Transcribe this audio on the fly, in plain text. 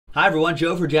Hi everyone,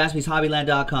 Joe for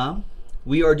JaspysHobbyland.com.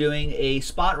 We are doing a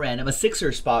spot random, a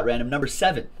Sixer spot random, number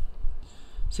 7.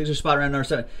 Sixer spot random number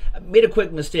 7. I made a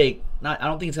quick mistake. I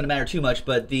don't think it's going to matter too much,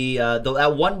 but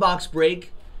that one box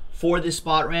break for this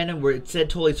spot random where it said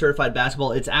totally certified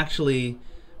basketball, it's actually,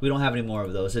 we don't have any more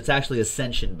of those. It's actually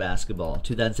Ascension basketball,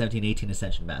 2017-18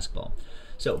 Ascension basketball.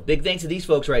 So big thanks to these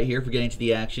folks right here for getting to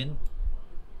the action.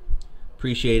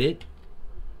 Appreciate it.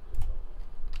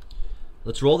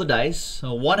 Let's roll the dice.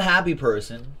 So one happy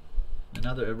person,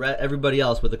 everybody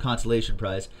else with a consolation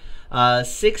prize.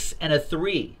 6 and a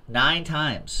 3, 9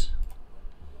 times.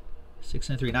 6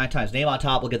 and a 3, 9 times. Name on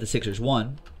top will get the Sixers.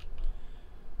 1,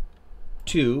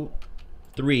 2,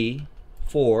 3,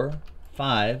 4,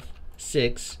 5,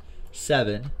 6,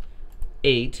 7,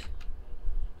 8,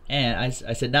 and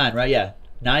I said 9, right? Yeah.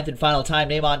 9th and final time.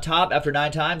 Name on top after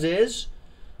 9 times is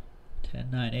 10,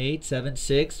 9, 8, 7,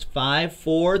 6, 5,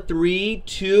 4, 3,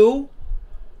 2,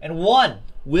 and 1.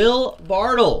 Will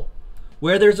Bartle.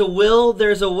 Where there's a will,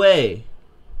 there's a way.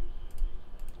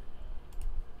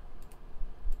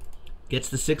 Gets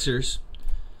the Sixers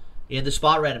in the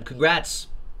spot random. Congrats.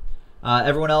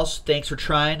 Everyone else, thanks for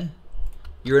trying.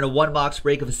 You're in a one-box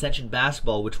break of Ascension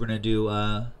basketball, which we're going to do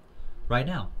right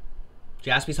now.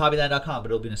 JaspysHobbyland.com, but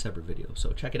it'll be in a separate video.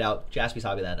 So check it out,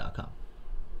 JaspysHobbyland.com.